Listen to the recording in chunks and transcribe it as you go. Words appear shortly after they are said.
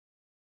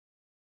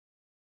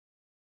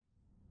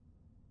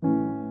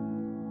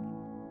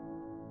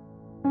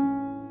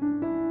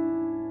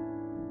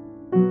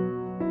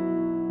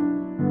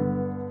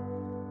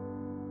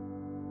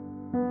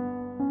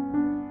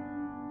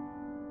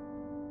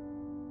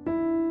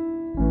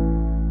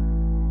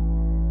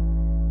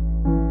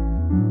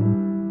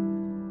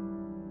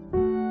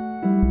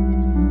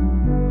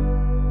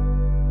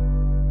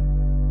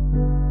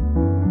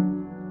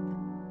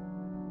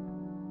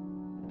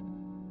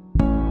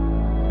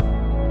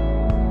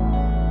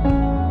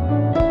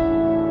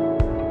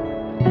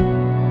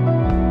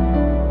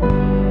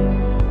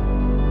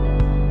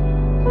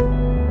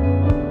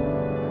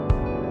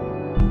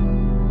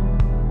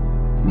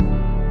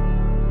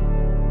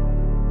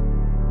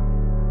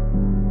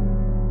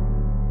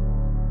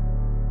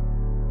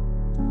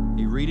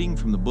reading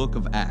from the book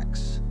of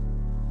Acts.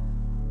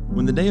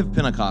 When the day of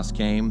Pentecost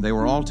came, they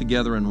were all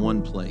together in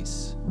one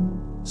place.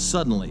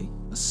 Suddenly,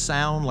 a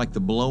sound like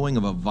the blowing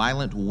of a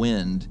violent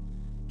wind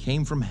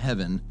came from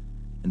heaven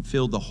and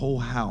filled the whole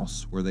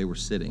house where they were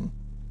sitting.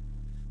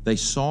 They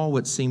saw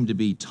what seemed to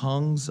be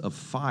tongues of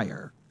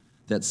fire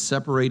that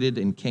separated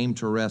and came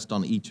to rest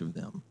on each of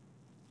them.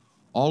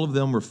 All of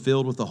them were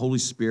filled with the Holy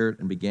Spirit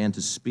and began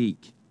to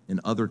speak in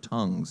other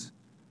tongues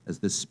as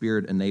the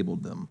Spirit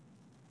enabled them.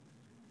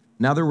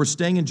 Now there were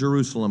staying in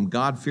Jerusalem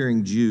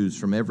God-fearing Jews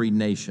from every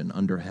nation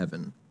under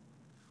heaven.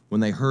 When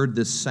they heard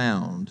this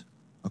sound,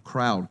 a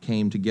crowd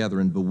came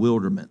together in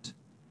bewilderment,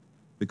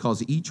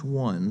 because each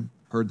one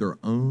heard their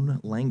own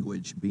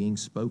language being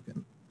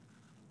spoken.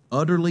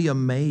 Utterly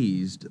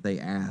amazed, they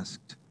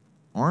asked,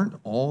 "Aren't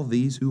all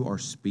these who are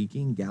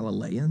speaking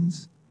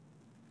Galileans?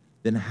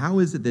 Then how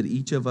is it that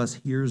each of us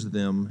hears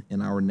them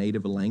in our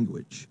native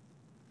language?"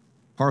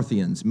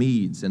 Parthians,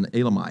 Medes, and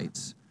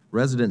Elamites,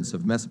 residents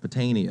of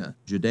Mesopotamia,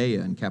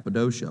 Judea and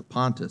Cappadocia,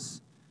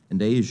 Pontus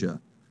and Asia,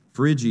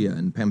 Phrygia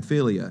and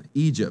Pamphylia,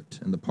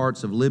 Egypt and the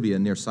parts of Libya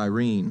near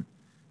Cyrene,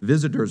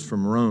 visitors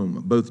from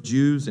Rome, both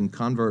Jews and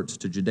converts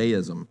to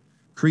Judaism,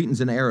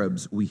 Cretans and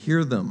Arabs, we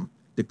hear them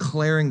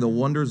declaring the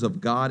wonders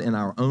of God in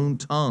our own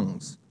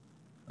tongues.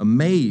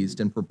 Amazed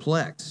and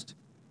perplexed,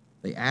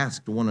 they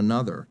asked one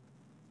another,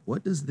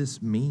 "What does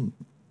this mean?"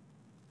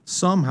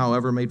 Some,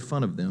 however, made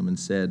fun of them and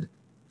said,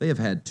 "They have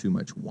had too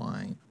much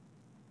wine."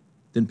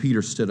 Then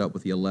Peter stood up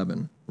with the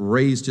 11,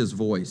 raised his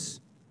voice,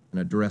 and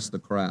addressed the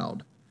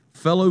crowd.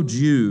 "Fellow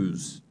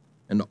Jews,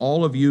 and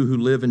all of you who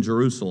live in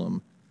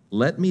Jerusalem,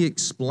 let me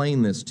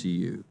explain this to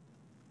you.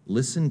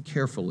 Listen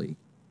carefully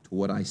to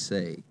what I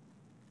say.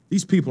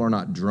 These people are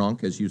not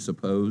drunk, as you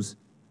suppose.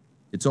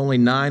 It's only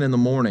 9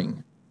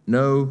 a.m.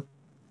 No,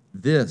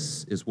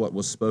 this is what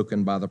was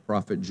spoken by the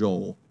prophet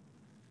Joel.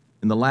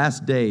 In the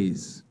last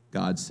days,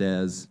 God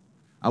says,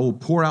 I will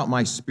pour out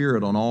my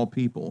Spirit on all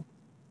people.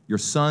 Your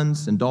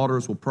sons and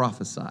daughters will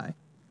prophesy.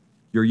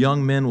 Your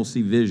young men will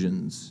see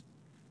visions.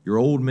 Your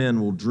old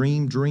men will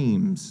dream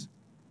dreams.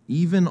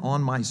 Even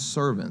on my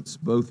servants,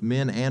 both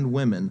men and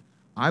women,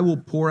 I will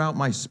pour out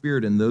my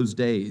Spirit in those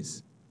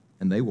days,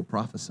 and they will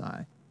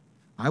prophesy.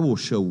 I will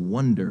show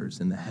wonders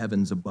in the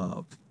heavens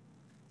above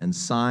and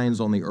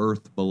signs on the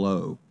earth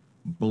below,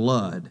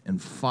 blood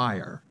and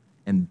fire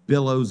and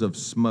billows of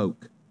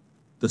smoke.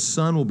 The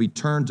sun will be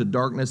turned to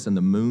darkness and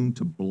the moon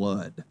to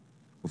blood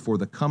before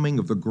the coming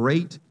of the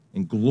great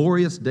and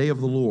glorious day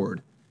of the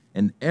Lord,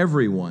 and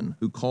everyone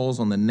who calls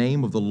on the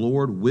name of the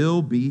Lord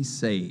will be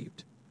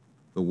saved.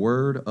 The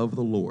word of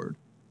the Lord.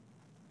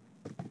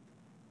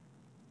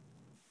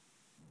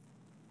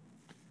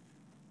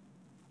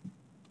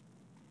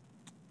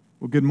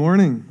 Well, good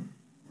morning.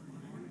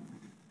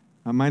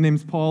 My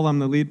name's Paul. I'm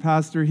the lead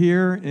pastor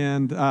here,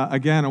 and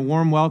again, a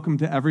warm welcome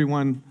to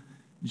everyone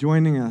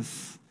joining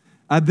us.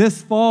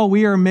 This fall,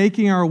 we are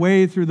making our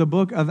way through the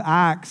book of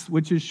Acts,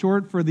 which is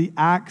short for the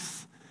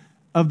Acts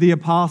of the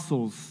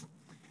Apostles.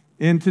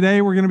 And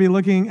today we're going to be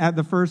looking at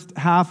the first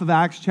half of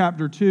Acts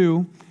chapter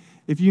 2.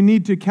 If you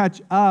need to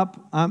catch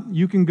up,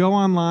 you can go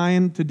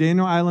online to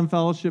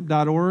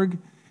danielislandfellowship.org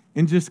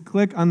and just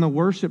click on the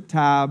worship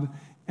tab,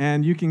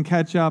 and you can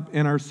catch up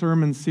in our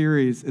sermon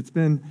series. It's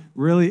been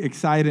really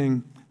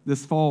exciting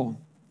this fall.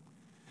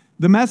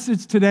 The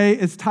message today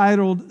is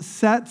titled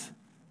Set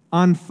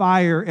on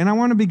Fire, and I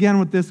want to begin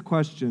with this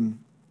question.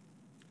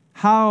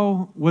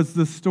 How was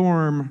the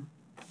storm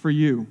for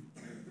you?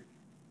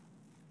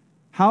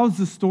 How's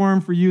the storm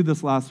for you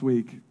this last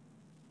week?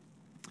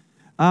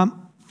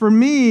 For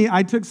me,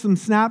 I took some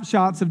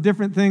snapshots of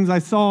different things I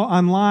saw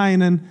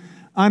online, and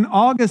on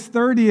August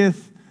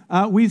 30th,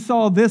 we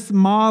saw this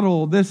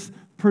model, this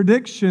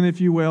prediction, if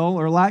you will,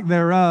 or lack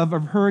thereof,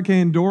 of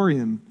Hurricane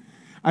Dorian.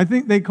 I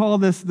think they call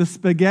this the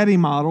spaghetti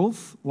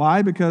models.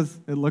 Why? Because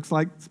it looks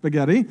like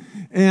spaghetti.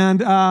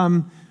 And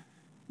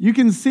you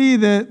can see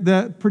that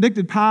the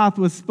predicted path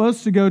was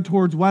supposed to go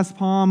towards West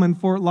Palm and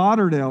Fort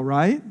Lauderdale,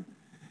 right?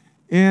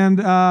 And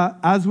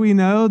as we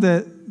know,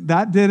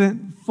 that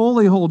didn't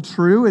fully hold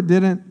true. It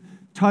didn't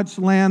touch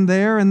land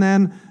there. And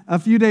then a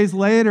few days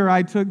later,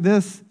 I took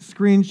this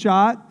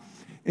screenshot,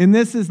 and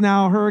this is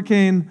now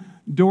Hurricane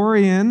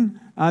Dorian.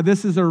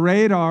 This is a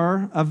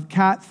radar of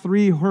Cat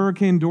 3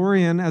 Hurricane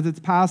Dorian as it's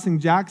passing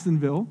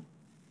Jacksonville,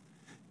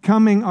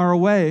 coming our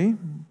way.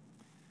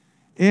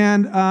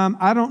 And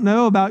I don't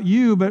know about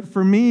you, but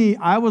for me,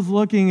 I was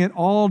looking at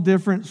all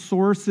different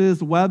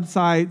sources,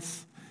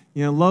 websites,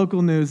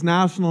 local news,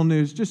 national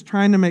news, just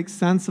trying to make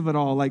sense of it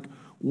all. Like,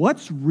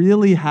 what's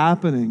really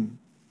happening?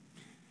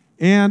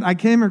 And I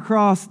came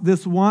across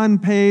this one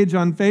page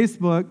on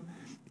Facebook,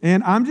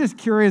 and I'm just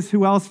curious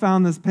who else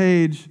found this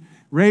page.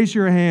 Raise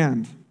your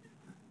hand.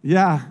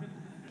 Yeah.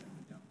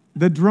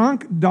 The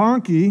Drunk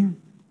Donkey,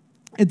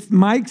 it's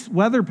Mike's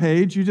weather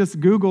page. You just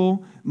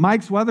Google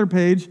Mike's weather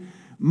page.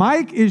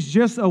 Mike is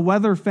just a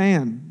weather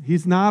fan.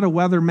 He's not a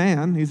weather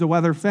man. He's a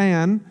weather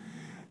fan.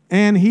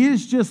 And he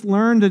has just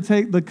learned to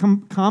take the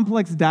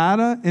complex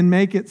data and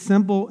make it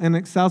simple and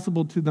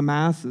accessible to the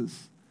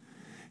masses.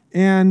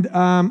 And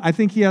I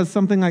think he has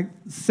something like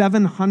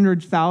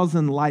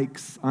 700,000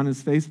 likes on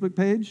his Facebook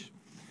page.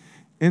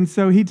 And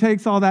so he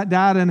takes all that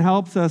data and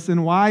helps us.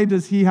 And why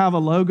does he have a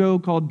logo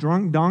called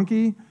Drunk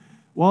Donkey?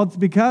 Well, it's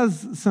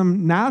because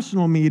some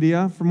national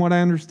media, from what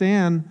I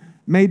understand,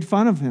 made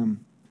fun of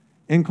him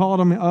and called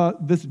him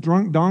this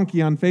drunk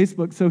donkey on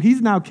Facebook. So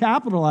he's now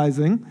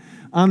capitalizing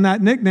on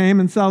that nickname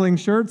and selling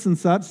shirts and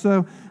such.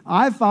 So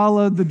I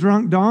followed the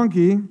drunk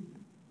donkey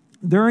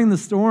during the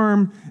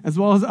storm, as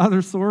well as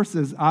other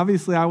sources.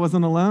 Obviously, I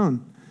wasn't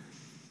alone.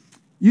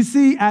 You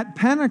see, at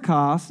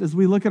Pentecost, as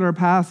we look at our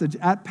passage,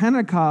 at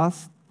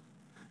Pentecost,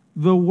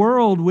 the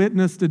world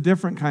witnessed a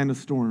different kind of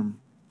storm.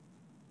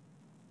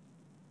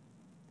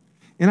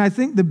 And I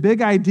think the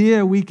big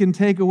idea we can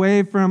take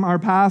away from our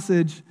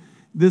passage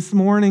this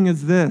morning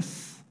is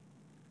this: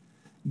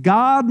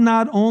 God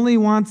not only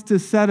wants to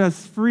set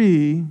us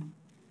free,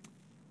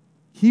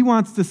 he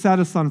wants to set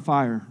us on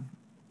fire.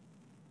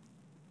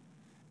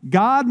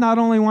 God not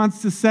only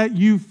wants to set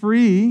you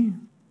free,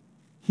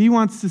 he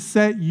wants to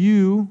set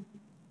you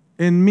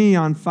and me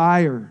on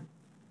fire.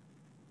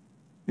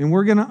 And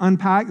we're going to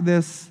unpack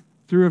this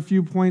through a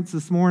few points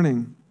this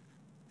morning.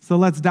 So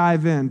let's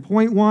dive in.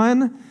 Point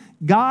 1,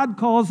 God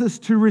calls us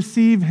to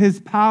receive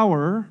his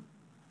power,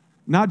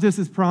 not just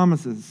his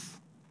promises.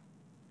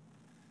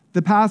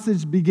 The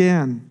passage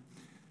began.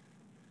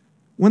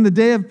 When the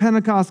day of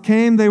Pentecost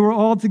came, they were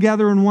all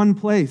together in one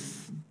place.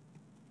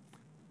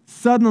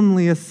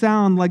 Suddenly, a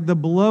sound like the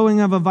blowing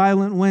of a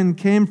violent wind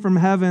came from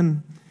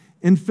heaven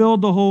and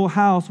filled the whole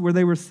house where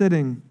they were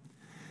sitting.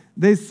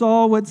 They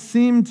saw what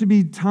seemed to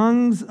be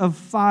tongues of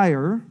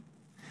fire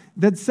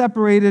that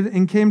separated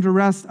and came to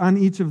rest on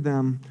each of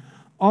them.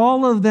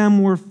 All of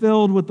them were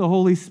filled with the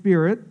Holy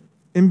Spirit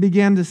and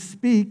began to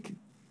speak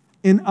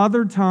in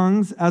other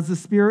tongues as the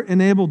Spirit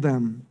enabled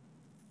them.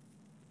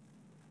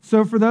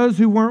 So for those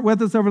who weren't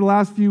with us over the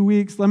last few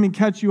weeks, let me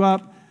catch you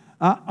up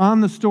on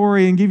the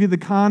story and give you the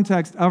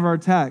context of our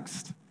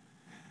text.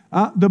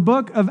 The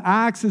book of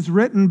Acts is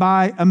written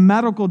by a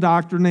medical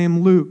doctor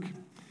named Luke.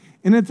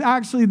 And it's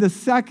actually the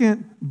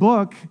second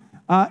book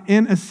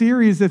in a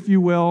series, if you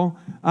will,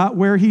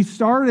 where he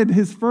started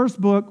his first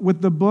book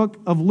with the book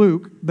of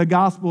Luke, the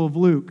Gospel of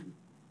Luke.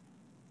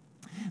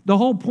 The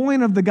whole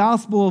point of the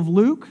Gospel of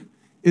Luke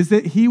is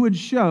that he would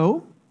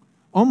show,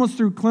 almost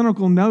through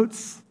clinical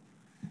notes,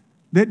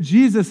 that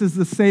Jesus is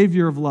the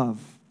Savior of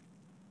love.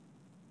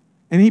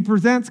 And he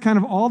presents kind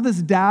of all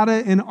this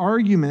data and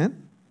argument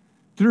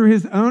through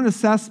his own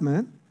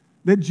assessment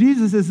that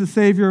Jesus is the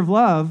Savior of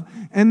love.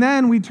 And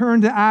then we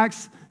turn to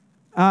Acts,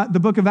 the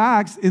book of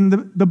Acts. And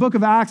the book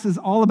of Acts is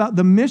all about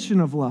the mission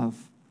of love.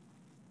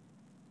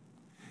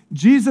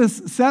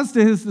 Jesus says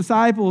to his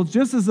disciples,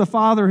 just as the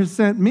Father has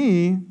sent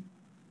me,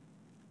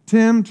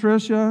 Tim,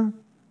 Tricia,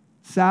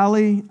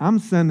 Sally, I'm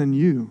sending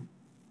you.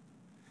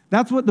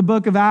 That's what the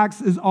book of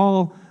Acts is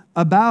all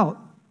about.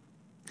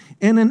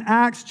 And in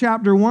Acts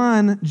chapter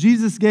 1,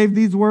 Jesus gave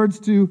these words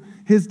to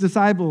his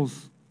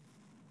disciples.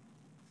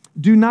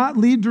 Do not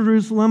leave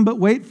Jerusalem, but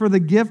wait for the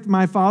gift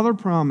my Father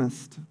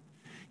promised.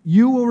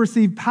 You will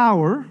receive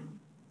power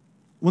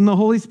when the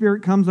Holy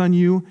Spirit comes on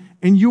you,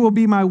 and you will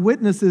be my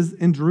witnesses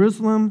in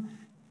Jerusalem,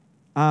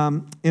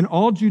 in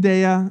all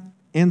Judea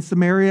and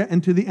Samaria,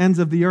 and to the ends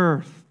of the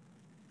earth.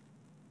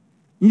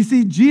 You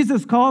see,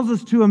 Jesus calls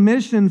us to a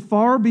mission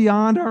far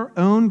beyond our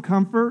own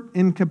comfort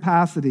and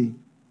capacity.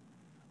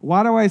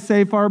 Why do I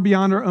say far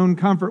beyond our own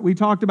comfort? We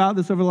talked about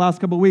this over the last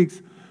couple of weeks.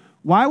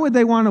 Why would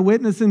they want to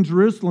witness in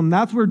Jerusalem?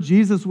 That's where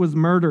Jesus was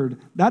murdered.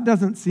 That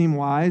doesn't seem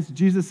wise.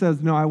 Jesus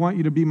says, no, I want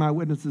you to be my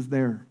witnesses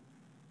there.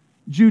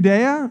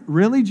 Judea?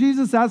 Really,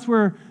 Jesus? That's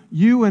where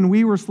you and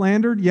we were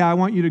slandered? Yeah, I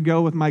want you to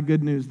go with my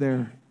good news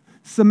there.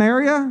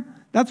 Samaria?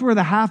 That's where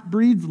the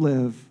half-breeds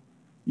live.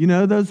 You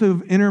know, those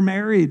who've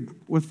intermarried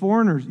with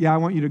foreigners. Yeah, I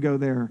want you to go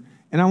there.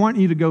 And I want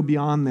you to go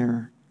beyond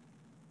there.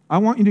 I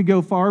want you to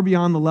go far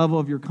beyond the level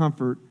of your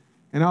comfort.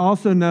 And I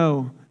also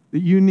know that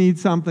you need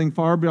something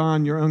far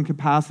beyond your own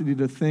capacity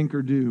to think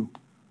or do.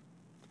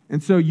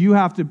 And so you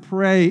have to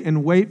pray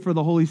and wait for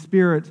the Holy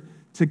Spirit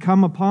to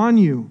come upon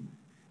you.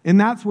 And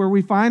that's where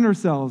we find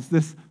ourselves,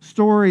 this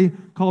story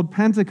called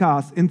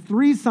Pentecost. And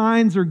 3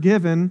 signs are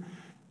given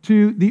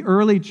to the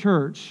early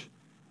church.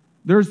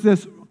 There's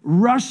this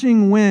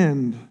rushing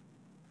wind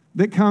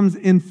that comes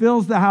and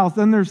fills the house.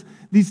 Then there's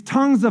these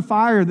tongues of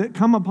fire that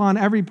come upon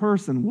every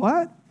person.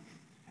 What?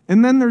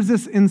 And then there's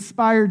this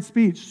inspired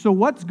speech. So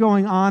what's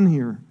going on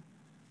here?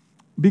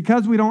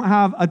 Because we don't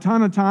have a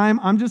ton of time,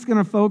 I'm just going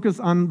to focus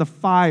on the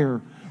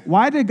fire.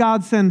 Why did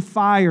God send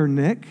fire,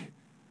 Nick?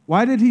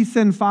 Why did he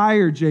send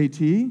fire,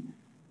 JT?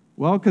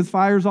 Well, because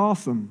fire's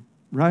awesome,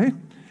 right?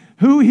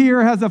 Who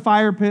here has a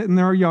fire pit in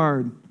their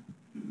yard?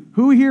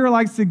 Who here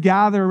likes to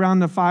gather around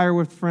the fire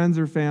with friends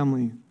or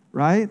family,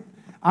 right?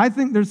 I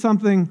think there's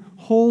something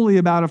holy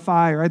about a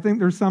fire. I think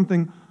there's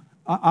something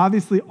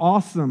obviously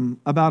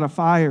awesome about a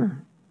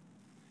fire.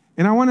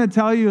 And I want to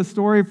tell you a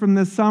story from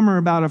this summer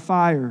about a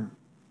fire.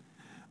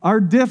 Our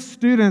DIF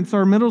students,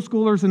 our middle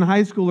schoolers and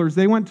high schoolers,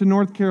 they went to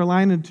North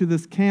Carolina to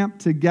this camp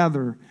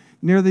together.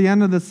 near the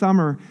end of the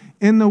summer.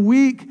 And the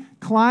week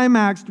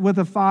climaxed with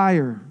a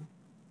fire.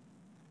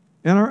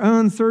 And our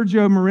own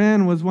Sergio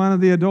Marin was one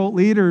of the adult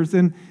leaders,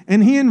 and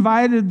he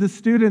invited the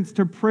students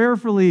to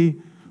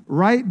prayerfully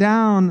write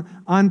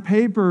down on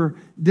paper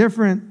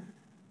different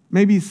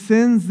maybe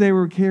sins they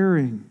were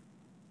carrying,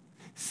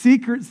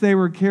 secrets they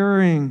were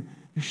carrying,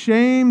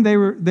 shame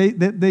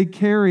they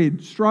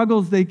carried,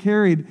 struggles they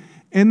carried,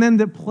 and then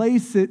to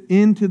place it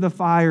into the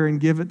fire and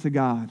give it to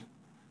God.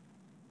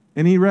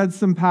 And he read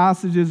some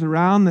passages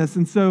around this.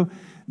 And so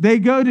they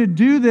go to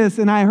do this,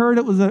 and I heard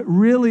it was a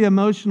really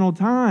emotional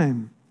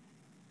time.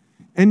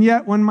 And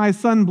yet when my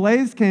son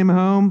Blaze came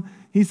home,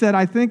 he said,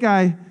 I think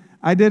I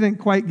didn't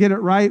quite get it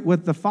right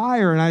with the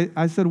fire. And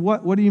I said,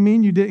 what do you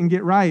mean you didn't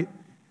get right?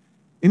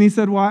 And he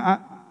said,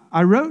 well,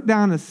 I wrote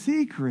down a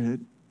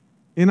secret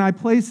and I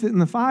placed it in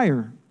the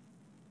fire.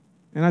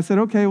 And I said,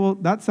 okay, well,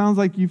 that sounds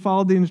like you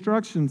followed the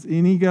instructions.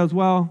 And he goes,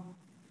 well,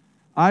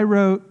 I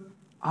wrote,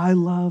 I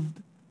love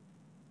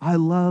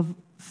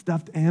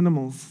stuffed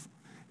animals.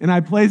 And I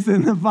placed it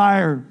in the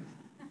fire.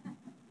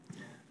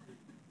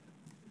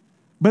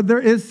 But there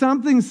is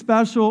something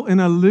special and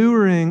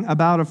alluring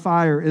about a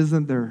fire,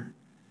 isn't there?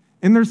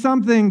 And there's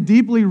something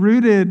deeply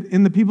rooted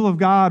in the people of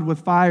God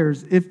with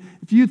fires. If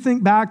you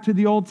think back to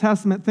the Old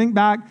Testament, think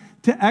back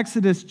to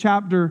Exodus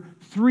chapter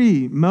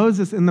 3,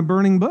 Moses in the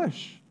burning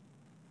bush.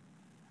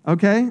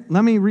 Okay,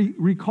 let me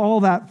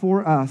recall that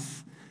for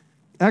us.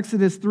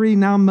 Exodus 3,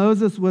 now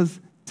Moses was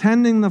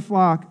tending the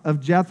flock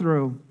of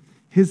Jethro,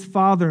 his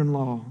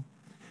father-in-law,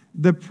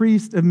 the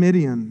priest of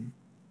Midian.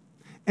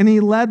 And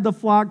he led the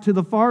flock to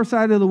the far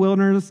side of the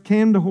wilderness,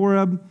 came to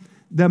Horeb,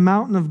 the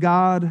mountain of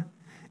God.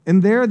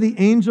 And there the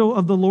angel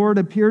of the Lord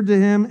appeared to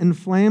him in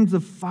flames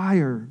of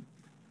fire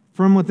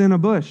from within a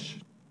bush.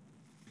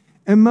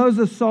 And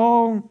Moses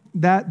saw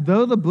that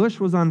though the bush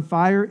was on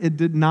fire, it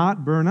did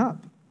not burn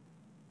up.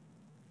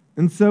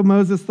 And so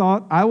Moses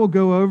thought, I will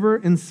go over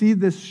and see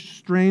this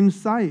strange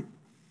sight,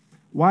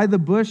 why the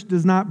bush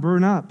does not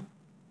burn up.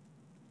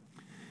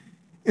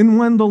 And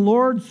when the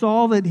Lord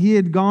saw that he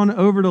had gone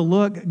over to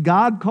look,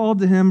 God called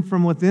to him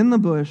from within the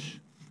bush,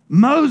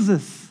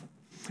 Moses,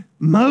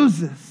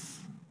 Moses.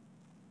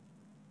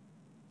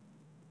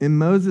 And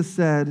Moses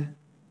said,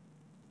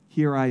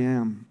 here I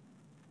am.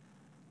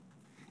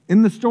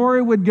 And the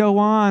story would go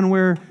on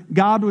where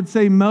God would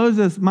say,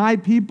 Moses, my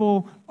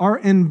people are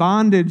in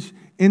bondage,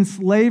 in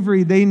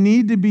slavery. They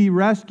need to be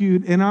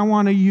rescued, and I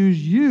want to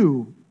use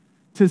you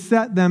to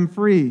set them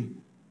free.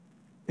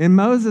 And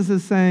Moses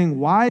is saying,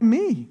 why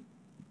me?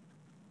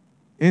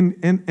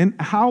 And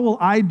how will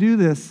I do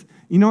this?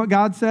 You know what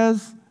God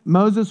says?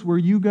 Moses, where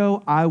you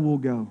go, I will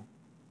go.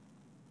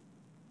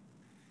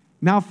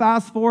 Now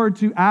fast forward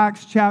to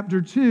Acts chapter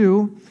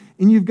 2,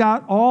 and you've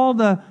got all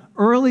the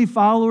early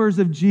followers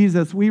of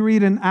Jesus. We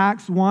read in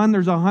Acts 1,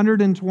 there's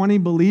 120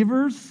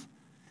 believers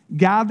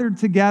gathered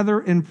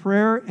together in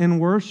prayer and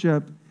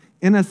worship.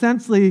 And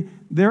essentially,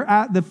 they're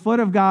at the foot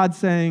of God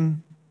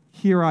saying,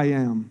 here I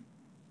am.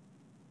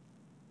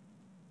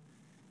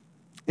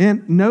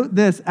 And note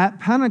this, at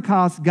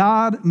Pentecost,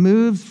 God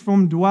moves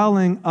from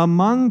dwelling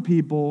among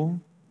people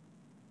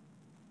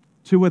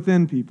to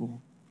within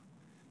people.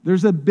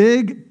 There's a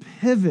big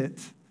pivot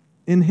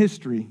in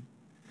history.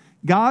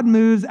 God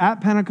moves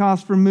at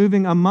Pentecost from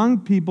moving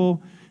among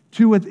people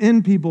to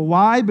within people.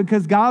 Why?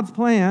 Because God's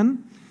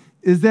plan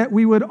is that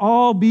we would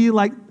all be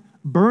like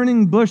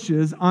burning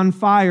bushes on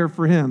fire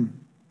for Him.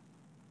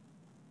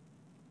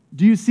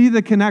 Do you see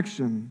the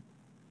connection?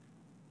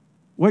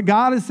 What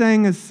God is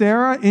saying is,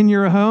 Sarah, in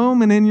your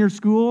home and in your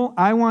school,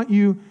 I want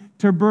you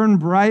to burn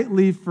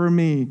brightly for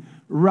me.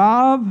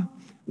 Rob,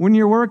 when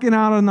you're working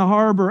out on the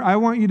harbor, I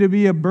want you to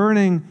be a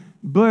burning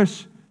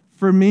bush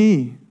for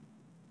me.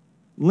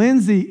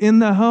 Lindsay, in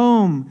the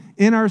home,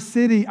 in our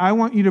city, I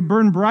want you to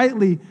burn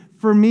brightly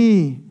for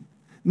me.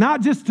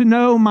 Not just to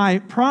know my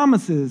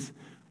promises,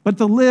 but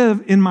to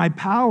live in my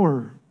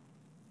power.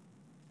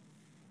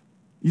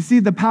 You see,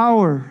 the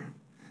power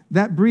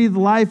that breathed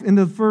life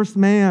into the first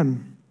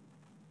man,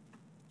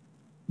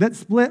 that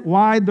split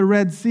wide the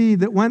Red Sea,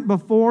 that went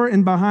before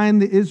and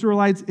behind the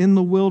Israelites in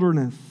the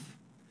wilderness,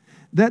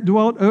 that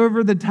dwelt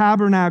over the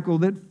tabernacle,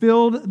 that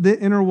filled the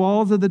inner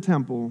walls of the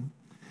temple,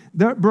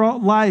 that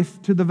brought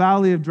life to the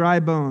valley of dry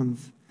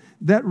bones,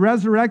 that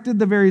resurrected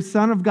the very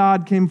Son of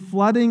God, came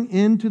flooding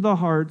into the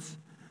hearts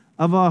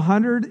of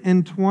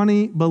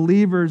 120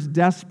 believers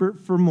desperate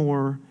for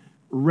more,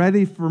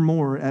 ready for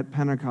more at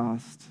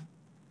Pentecost.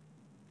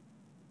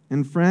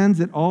 And friends,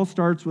 it all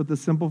starts with the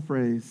simple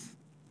phrase,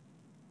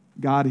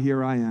 God,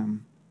 here I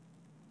am.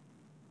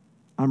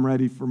 I'm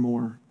ready for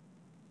more.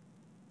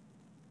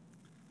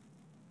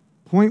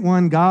 Point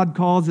one, God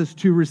calls us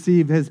to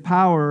receive His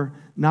power,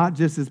 not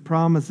just His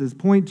promises.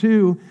 Point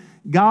two,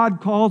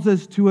 God calls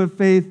us to a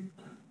faith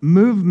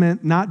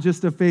movement, not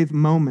just a faith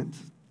moment.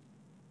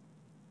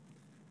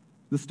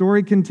 The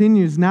story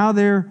continues. Now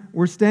there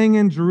were staying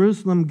in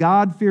Jerusalem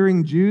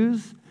God-fearing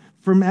Jews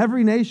from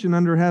every nation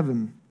under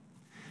heaven.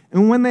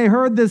 And when they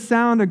heard this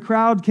sound, a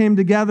crowd came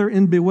together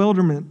in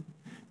bewilderment.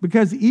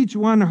 because each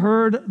one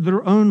heard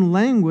their own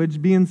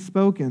language being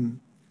spoken.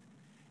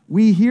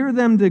 We hear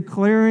them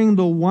declaring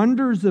the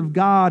wonders of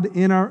God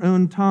in our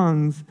own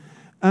tongues.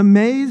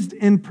 Amazed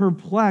and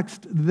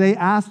perplexed, they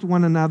asked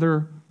one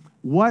another,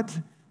 "What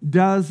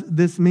does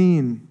this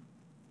mean?"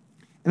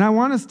 And I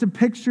want us to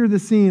picture the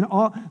scene.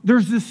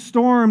 There's this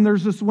storm,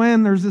 there's this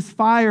wind, there's this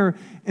fire,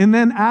 and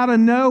then out of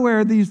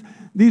nowhere, these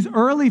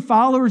early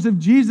followers of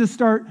Jesus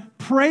start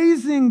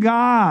praising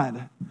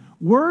God,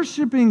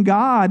 worshiping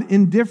God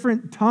in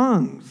different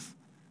tongues.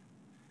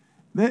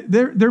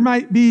 There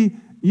might be,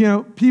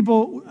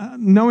 people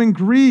knowing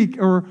Greek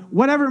or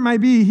whatever it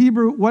might be,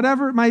 Hebrew,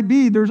 whatever it might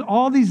be. There's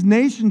all these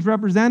nations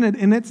represented,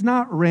 and it's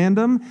not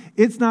random.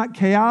 It's not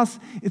chaos.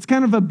 It's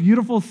kind of a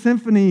beautiful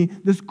symphony,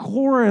 this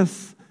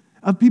chorus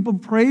of people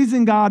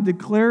praising God,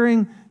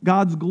 declaring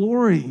God's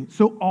glory,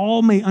 so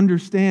all may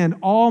understand,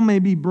 all may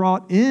be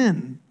brought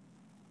in.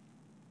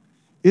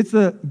 It's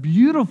a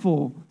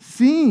beautiful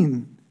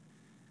scene.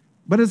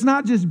 But it's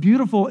not just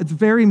beautiful, it's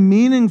very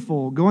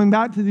meaningful. Going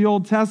back to the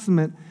Old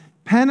Testament,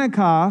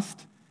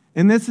 Pentecost,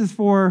 and this is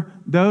for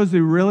those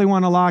who really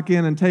want to lock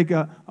in and take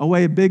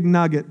away a big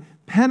nugget.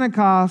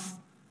 Pentecost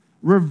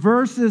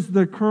reverses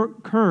the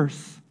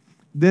curse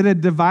that had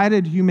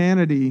divided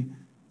humanity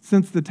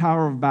since the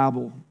Tower of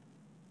Babel.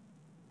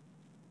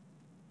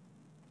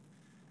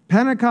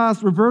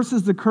 Pentecost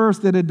reverses the curse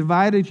that had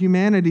divided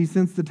humanity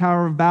since the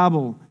Tower of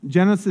Babel.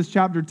 Genesis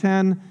chapter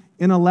 10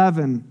 and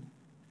 11.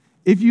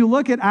 If you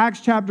look at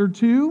Acts chapter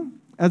 2,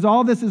 as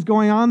all this is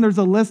going on, there's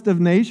a list of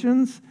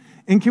nations.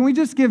 And can we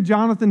just give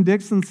Jonathan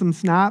Dixon some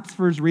snaps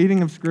for his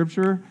reading of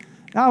Scripture?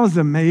 That was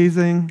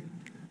amazing.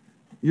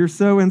 You're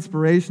so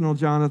inspirational,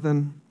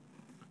 Jonathan.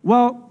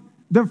 Well,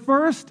 the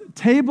first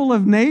table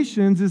of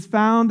nations is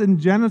found in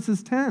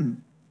Genesis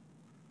 10.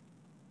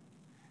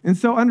 And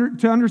so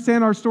to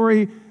understand our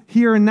story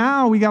here and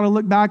now, we got to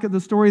look back at the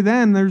story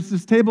then. There's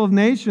this table of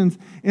nations,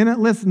 and it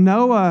lists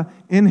Noah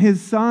and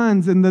his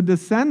sons and the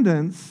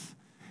descendants.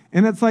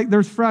 And it's like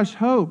there's fresh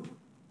hope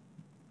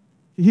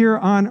here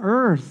on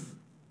earth,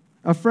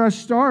 a fresh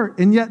start.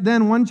 And yet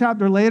then one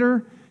chapter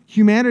later,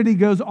 humanity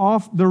goes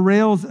off the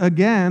rails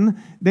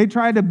again. They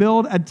try to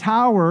build a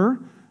tower,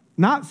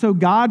 not so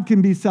God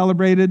can be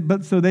celebrated,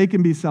 but so they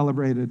can be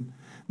celebrated.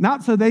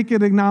 Not so they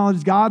could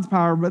acknowledge God's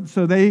power, but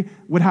so they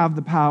would have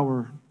the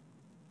power.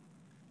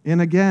 And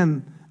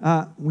again,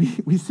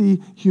 we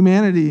see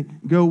humanity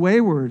go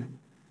wayward.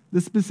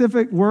 The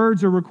specific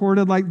words are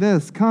recorded like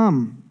this: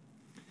 "Come,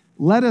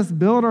 let us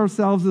build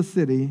ourselves a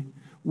city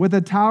with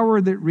a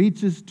tower that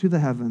reaches to the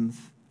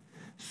heavens,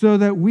 so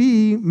that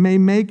we may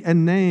make a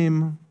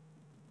name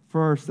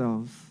for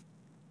ourselves.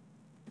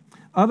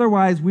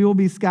 Otherwise, we will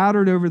be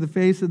scattered over the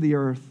face of the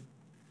earth."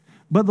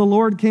 But the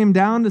Lord came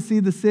down to see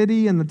the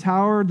city and the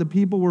tower the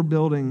people were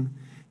building.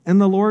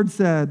 And the Lord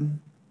said,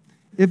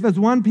 "If as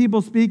one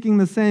people speaking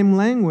the same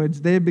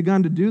language they have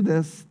begun to do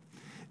this,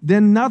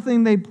 then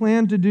nothing they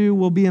plan to do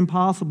will be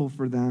impossible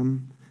for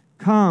them.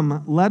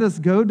 Come, let us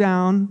go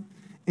down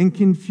and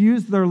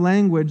confuse their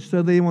language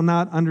so they will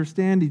not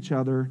understand each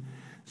other."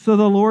 So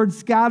the Lord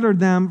scattered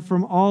them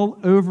from all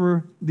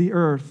over the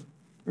earth,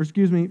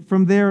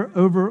 from there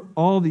over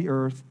all the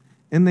earth,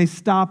 and they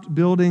stopped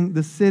building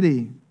the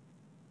city.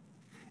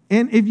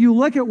 And if you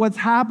look at what's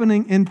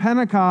happening in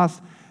Pentecost,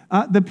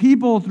 the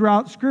people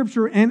throughout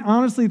Scripture and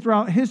honestly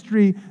throughout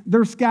history,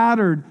 they're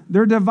scattered,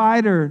 they're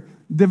divided,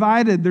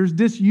 there's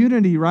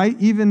disunity, right?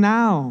 Even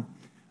now.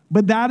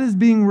 But that is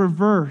being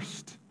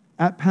reversed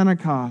at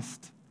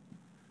Pentecost.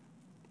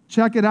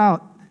 Check it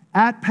out.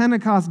 At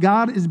Pentecost,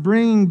 God is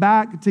bringing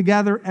back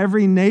together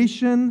every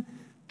nation,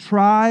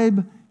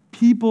 tribe,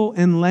 people,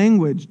 and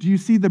language. Do you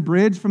see the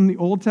bridge from the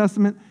Old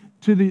Testament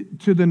to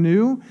the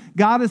New?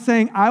 God is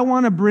saying, I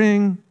want to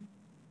bring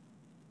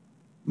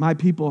my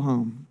people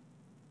home.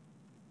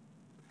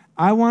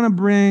 I want to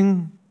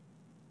bring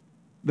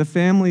the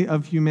family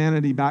of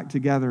humanity back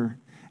together.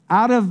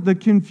 Out of the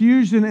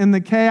confusion and the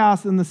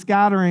chaos and the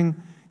scattering,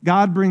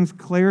 God brings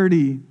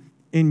clarity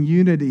and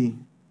unity.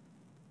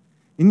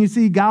 And you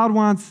see, God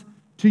wants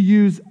to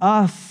use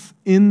us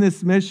in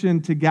this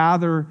mission to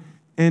gather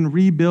and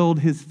rebuild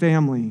his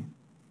family.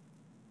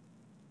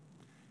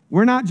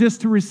 We're not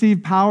just to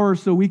receive power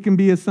so we can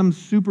be some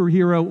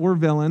superhero or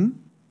villain.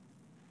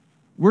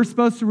 We're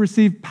supposed to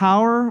receive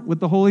power with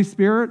the Holy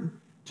Spirit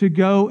to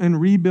go and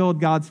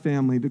rebuild God's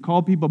family, to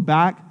call people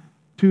back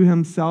to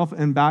himself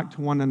and back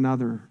to one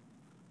another,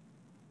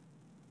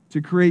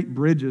 to create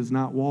bridges,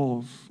 not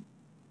walls.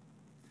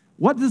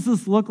 What does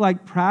this look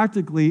like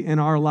practically in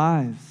our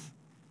lives?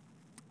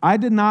 I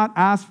did not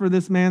ask for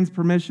this man's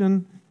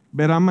permission,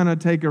 but I'm going to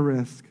take a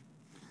risk.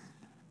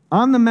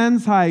 On the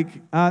men's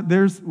hike,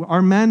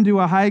 our men do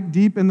a hike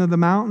deep into the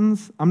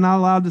mountains. I'm not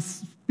allowed to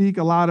speak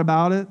a lot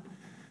about it.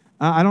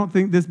 I don't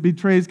think this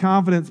betrays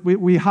confidence.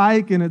 We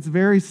hike, and it's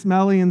very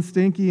smelly and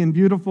stinky and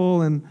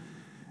beautiful,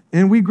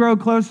 and we grow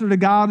closer to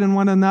God and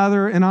one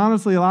another. And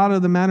honestly, a lot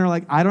of the men are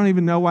like, I don't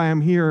even know why I'm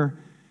here.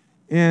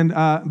 And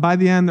by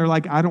the end, they're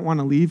like, I don't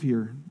want to leave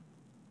here.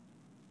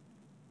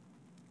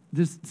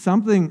 Just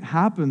something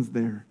happens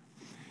there.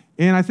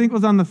 And I think it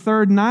was on the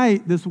third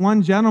night, this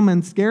one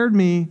gentleman scared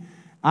me.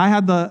 I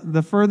had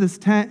the furthest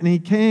tent, and he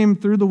came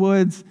through the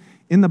woods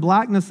in the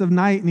blackness of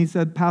night, and he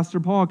said, Pastor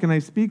Paul, can I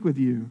speak with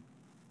you?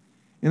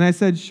 And I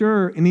said,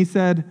 sure. And he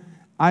said,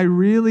 I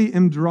really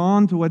am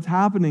drawn to what's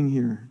happening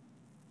here.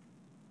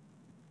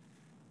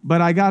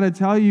 But I got to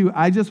tell you,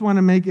 I just want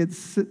to make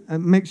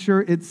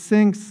sure it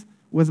syncs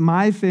with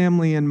my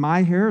family and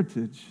my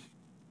heritage.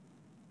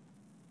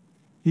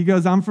 He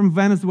goes, I'm from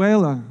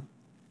Venezuela,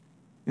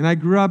 and I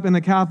grew up in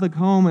a Catholic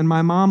home, and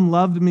my mom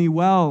loved me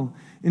well,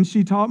 and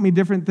she taught me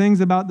different things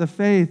about the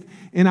faith,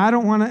 and I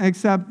don't want to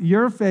accept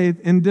your faith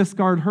and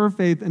discard her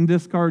faith and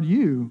discard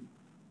you.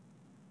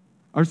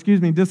 Or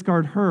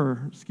discard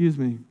her,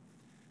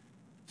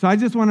 So I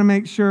just want to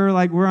make sure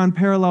like we're on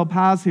parallel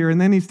paths here.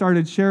 And then he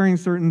started sharing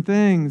certain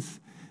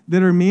things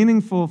that are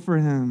meaningful for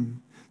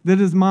him, that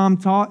his mom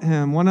taught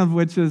him, one of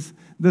which is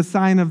the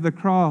sign of the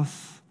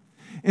cross.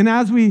 And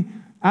as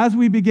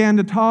we began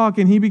to talk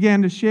and he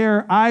began to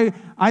share,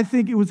 I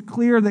think it was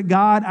clear that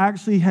God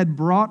actually had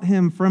brought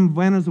him from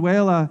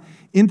Venezuela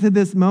into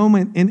this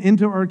moment and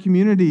into our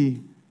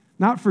community.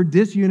 Not for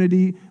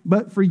disunity,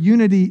 but for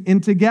unity.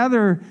 And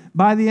together,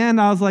 by the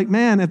end, I was like,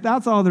 man, if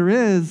that's all there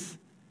is,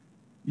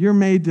 you're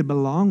made to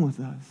belong with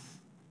us.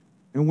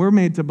 And we're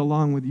made to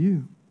belong with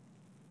you.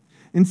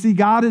 And see,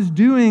 God is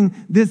doing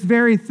this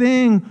very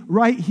thing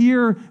right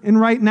here and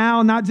right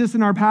now, not just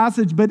in our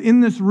passage, but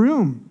in this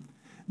room.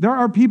 There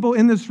are people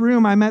in this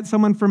room. I met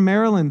someone from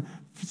Maryland,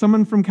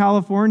 someone from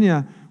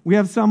California. We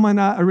have someone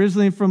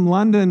originally from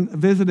London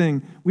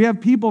visiting. We have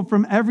people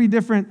from every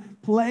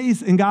different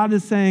place, and God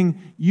is saying,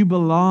 you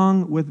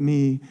belong with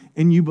me,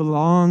 and you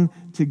belong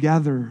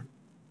together.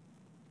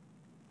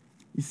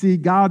 You see,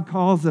 God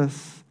calls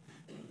us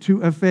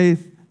to a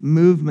faith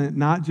movement,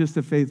 not just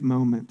a faith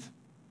moment.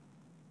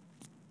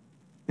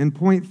 And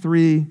point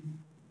 3,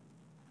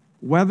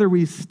 whether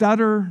we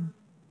stutter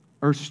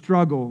or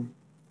struggle,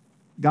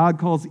 God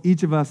calls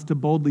each of us to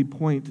boldly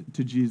point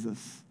to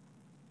Jesus.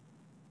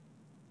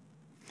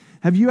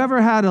 Have you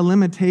ever had a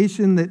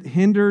limitation that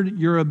hindered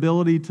your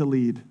ability to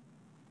lead?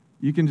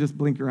 You can just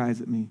blink your eyes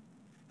at me.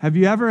 Have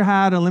you ever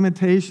had a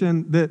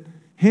limitation that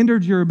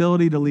hindered your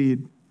ability to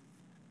lead?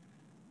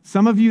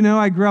 Some of you know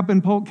I grew up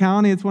in Polk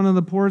County. It's one of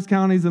the poorest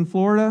counties in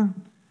Florida.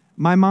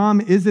 My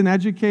mom is an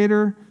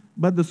educator,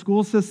 but the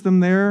school system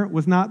there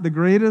was not the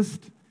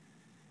greatest.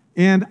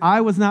 And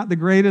I was not the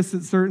greatest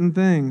at certain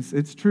things.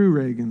 It's true,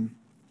 Reagan.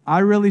 I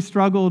really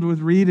struggled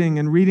with reading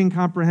and reading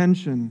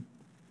comprehension.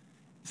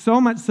 So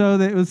much so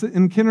that it was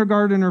in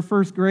kindergarten or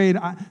first grade,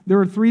 there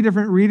were 3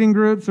 different reading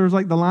groups. There was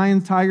like the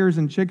lions, tigers,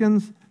 and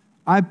chickens.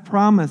 I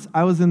promise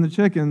I was in the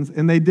chickens,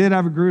 and they did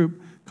have a group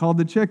called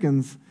the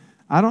chickens.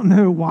 I don't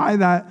know why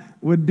that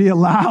would be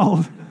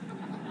allowed.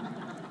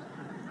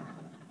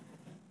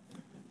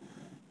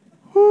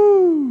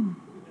 Whew.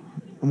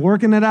 I'm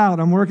working it out.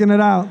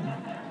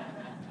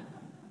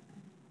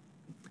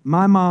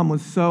 My mom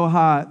was so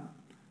hot.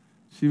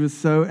 She was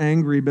so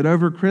angry. But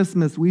over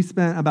Christmas, we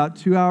spent about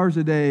 2 hours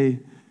a day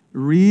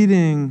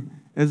reading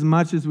as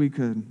much as we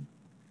could.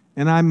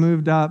 And I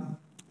moved up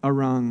a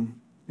rung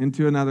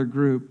into another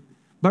group.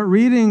 But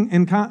reading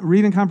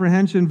reading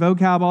comprehension,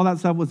 vocab, all that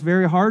stuff was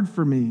very hard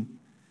for me.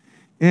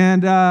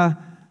 And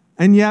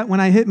yet when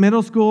I hit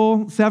middle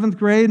school, 7th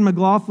grade,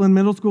 McLaughlin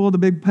Middle School, the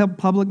big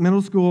public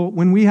middle school,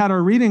 when we had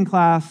our reading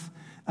class,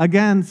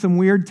 again, some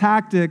weird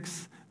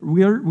tactics,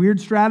 weird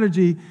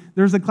strategy.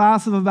 There's a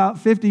class of about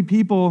 50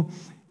 people,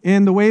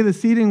 and the way the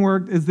seating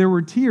worked is there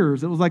were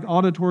tiers. It was like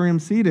auditorium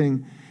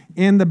seating.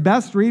 And the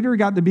best reader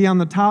got to be on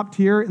the top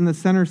tier in the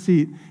center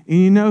seat. And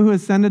you know who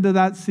ascended to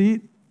that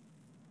seat?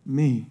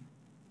 Me.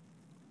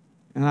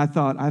 And I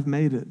thought, I've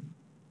made it.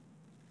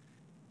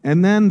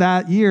 And then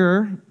that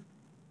year,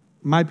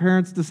 my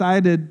parents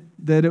decided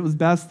that it was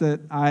best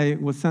that I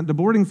was sent to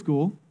boarding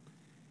school.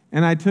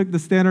 And I took the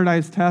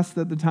standardized test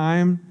at the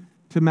time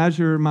to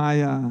measure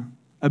my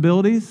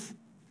abilities.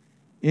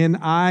 And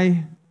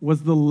I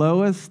was the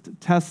lowest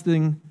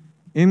testing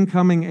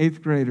incoming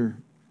 8th grader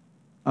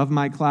of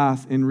my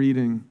class in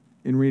reading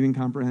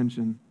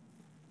comprehension.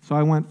 So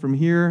I went from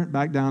here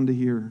back down to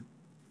here.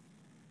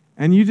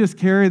 And you just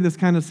carry this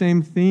kind of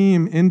same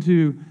theme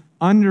into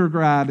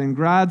undergrad and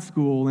grad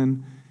school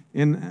and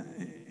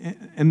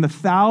the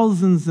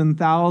thousands and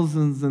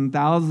thousands and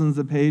thousands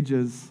of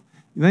pages.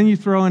 Then you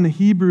throw in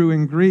Hebrew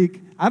and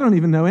Greek. I don't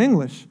even know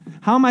English.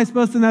 How am I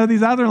supposed to know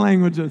these other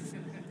languages?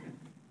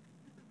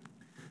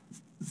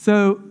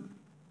 So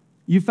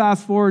you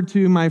fast forward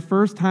to my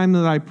first time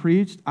that I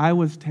preached, I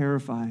was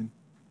terrified.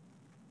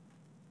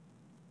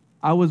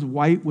 I was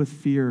white with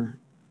fear.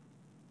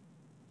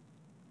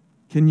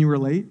 Can you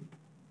relate?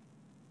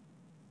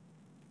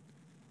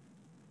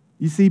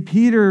 You see,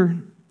 Peter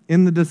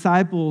and the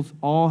disciples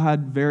all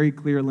had very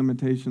clear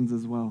limitations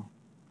as well.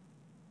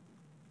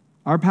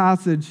 Our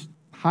passage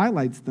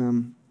highlights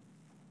them.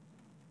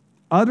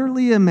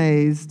 Utterly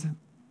amazed,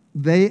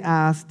 they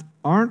asked,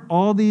 "Aren't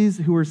all these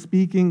who are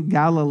speaking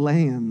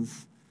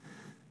Galileans?"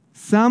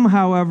 Some,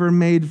 however,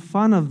 made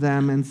fun of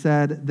them and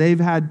said, "They've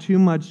had too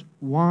much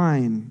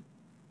wine."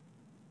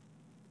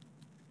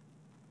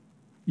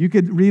 You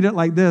could read it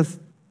like this.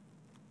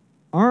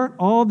 Aren't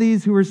all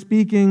these who are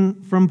speaking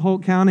from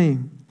Polk County,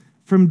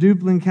 from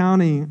Duplin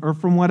County, or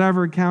from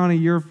whatever county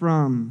you're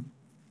from?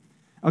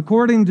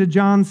 According to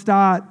John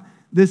Stott,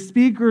 the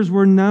speakers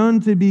were known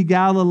to be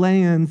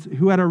Galileans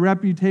who had a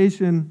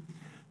reputation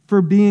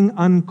for being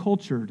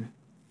uncultured.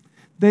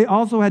 They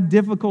also had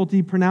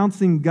difficulty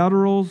pronouncing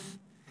gutturals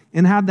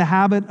and had the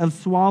habit of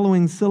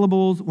swallowing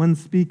syllables when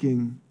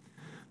speaking.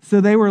 So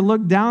they were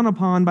looked down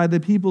upon by the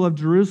people of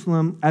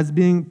Jerusalem as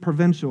being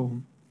provincial.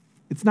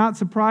 It's not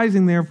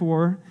surprising,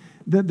 therefore,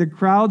 that the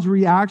crowd's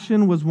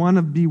reaction was one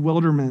of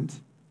bewilderment.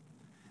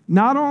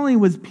 Not only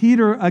was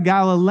Peter a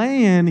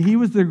Galilean, he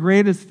was the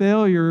greatest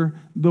failure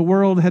the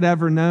world had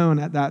ever known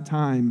at that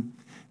time.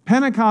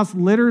 Pentecost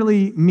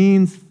literally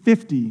means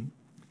 50.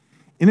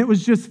 And it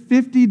was just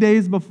 50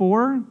 days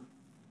before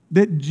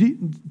that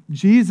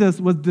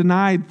Jesus was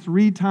denied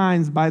 3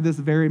 times by this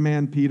very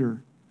man,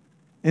 Peter.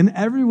 And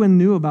everyone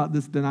knew about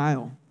this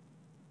denial.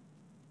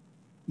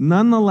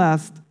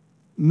 Nonetheless,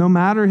 no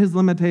matter his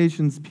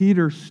limitations,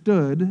 Peter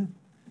stood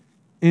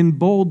and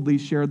boldly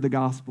shared the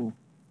gospel.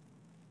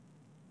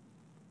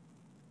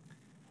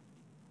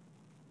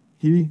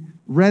 He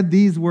read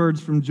these words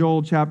from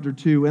Joel chapter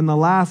 2. In the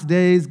last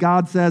days,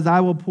 God says, I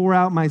will pour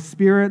out my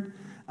spirit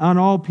on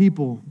all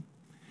people.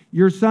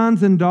 Your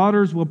sons and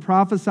daughters will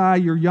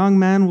prophesy. Your young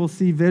men will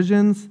see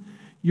visions.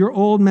 Your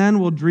old men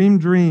will dream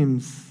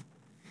dreams.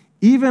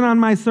 Even on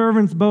my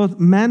servants, both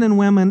men and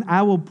women,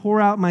 I will pour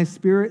out my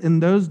spirit in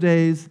those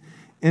days,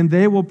 and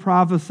they will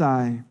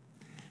prophesy.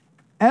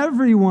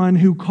 Everyone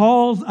who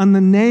calls on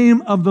the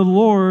name of the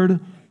Lord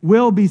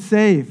will be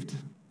saved.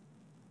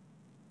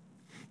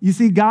 You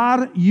see,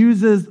 God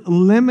uses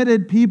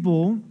limited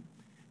people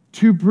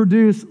to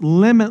produce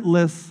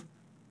limitless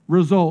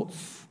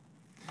results.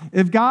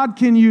 If God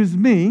can use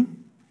me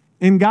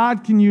and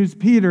God can use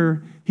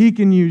Peter, he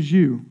can use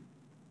you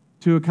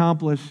to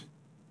accomplish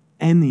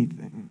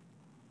anything.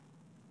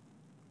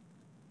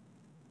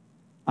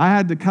 I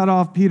had to cut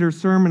off Peter's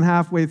sermon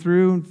halfway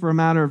through for a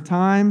matter of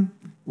time.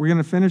 We're going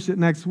to finish it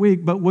next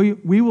week, but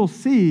we will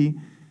see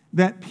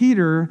that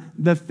Peter,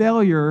 the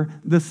failure,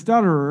 the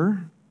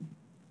stutterer,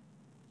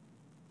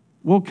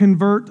 will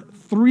convert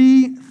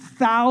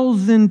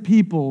 3,000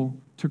 people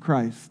to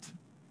Christ.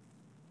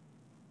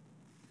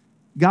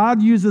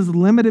 God uses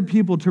limited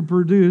people to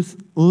produce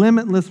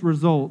limitless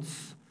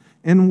results.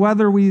 And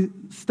whether we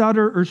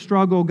stutter or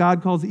struggle,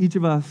 God calls each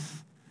of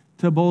us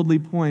to boldly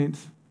point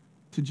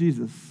to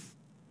Jesus.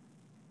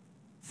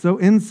 So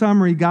in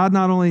summary, God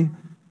not only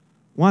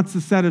wants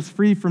to set us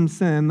free from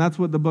sin, that's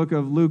what the book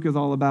of Luke is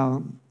all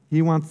about.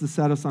 He wants to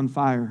set us on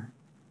fire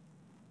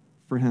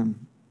for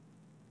him.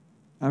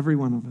 Every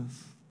one of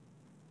us.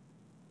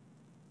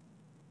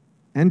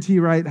 N.T.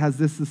 Wright has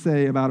this to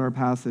say about our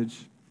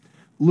passage.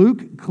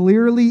 Luke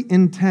clearly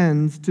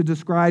intends to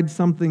describe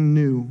something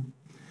new,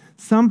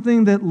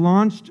 something that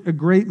launched a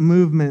great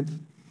movement.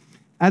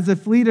 As a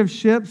fleet of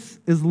ships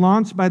is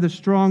launched by the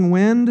strong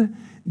wind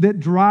that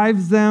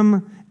drives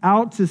them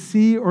out to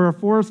sea, or a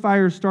forest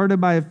fire started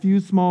by a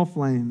few small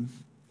flames.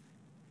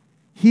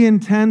 He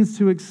intends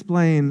to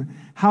explain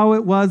how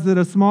it was that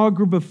a small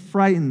group of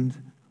frightened,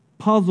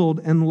 puzzled,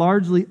 and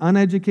largely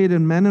uneducated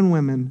men and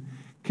women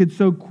could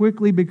so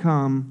quickly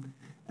become,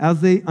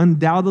 as they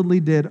undoubtedly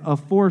did, a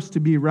force to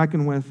be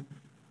reckoned with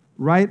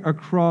right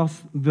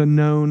across the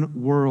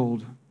known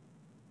world.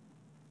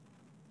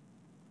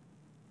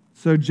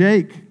 So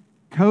Jake,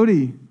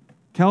 Cody,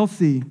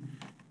 Kelsey,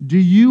 do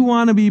you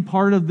want to be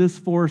part of this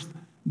force,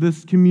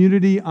 this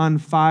community on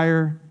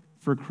fire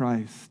for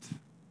Christ?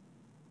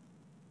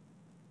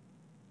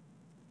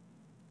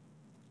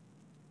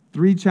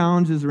 3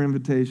 challenges or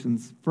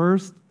invitations.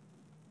 First,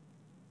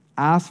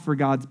 ask for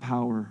God's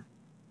power.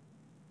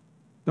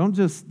 Don't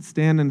just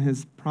stand in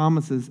his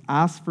promises.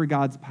 Ask for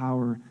God's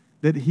power,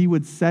 that he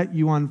would set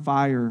you on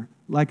fire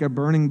like a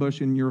burning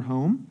bush in your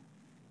home,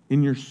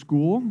 in your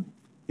school,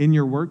 in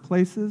your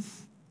workplaces,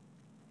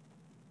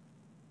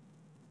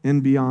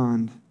 and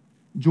beyond.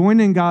 Join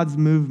in God's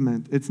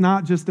movement. It's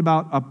not just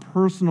about a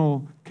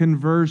personal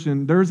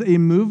conversion. There's a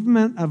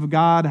movement of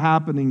God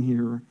happening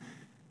here.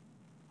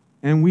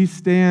 And we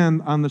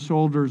stand on the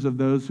shoulders of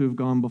those who have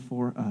gone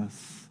before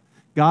us.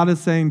 God is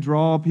saying,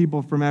 draw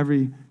people from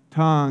every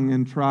tongue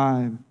and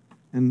tribe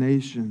and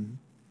nation.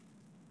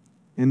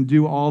 And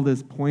do all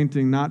this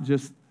pointing not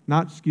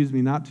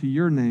to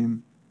your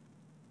name,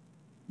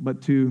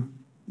 but to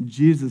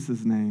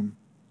Jesus' name.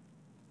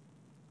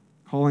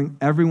 Calling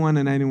everyone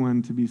and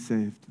anyone to be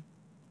saved.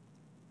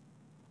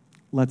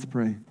 Let's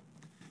pray.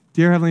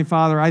 Dear Heavenly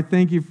Father, I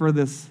thank you for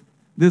this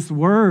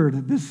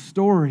word, this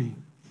story.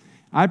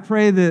 I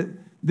pray that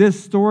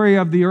this story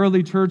of the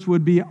early church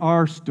would be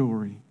our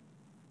story.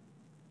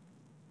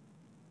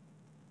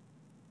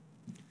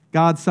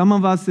 God, some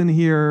of us in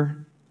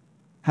here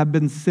have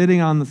been sitting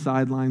on the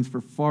sidelines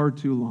for far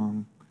too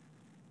long,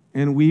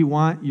 and we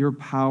want your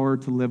power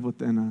to live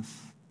within us.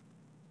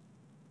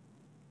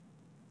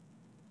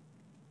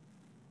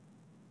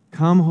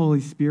 Come, Holy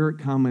Spirit,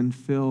 come and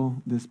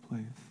fill this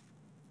place.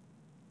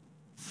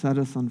 Set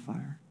us on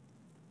fire.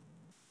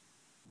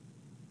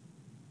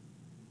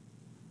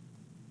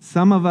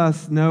 Some of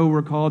us know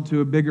we're called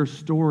to a bigger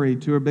story,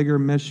 to a bigger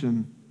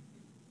mission.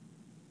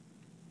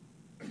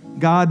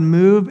 God,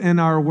 move in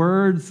our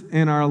words,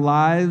 in our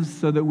lives,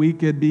 so that we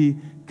could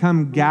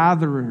become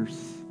gatherers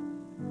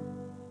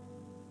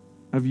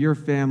of your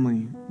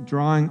family,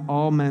 drawing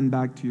all men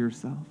back to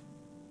yourself.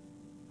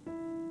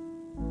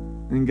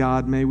 And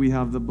God, may we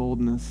have the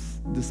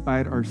boldness,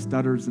 despite our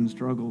stutters and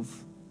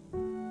struggles,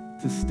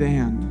 to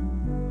stand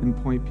and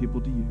point people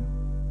to you.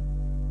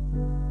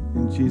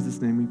 In Jesus'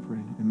 name we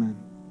pray.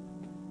 Amen.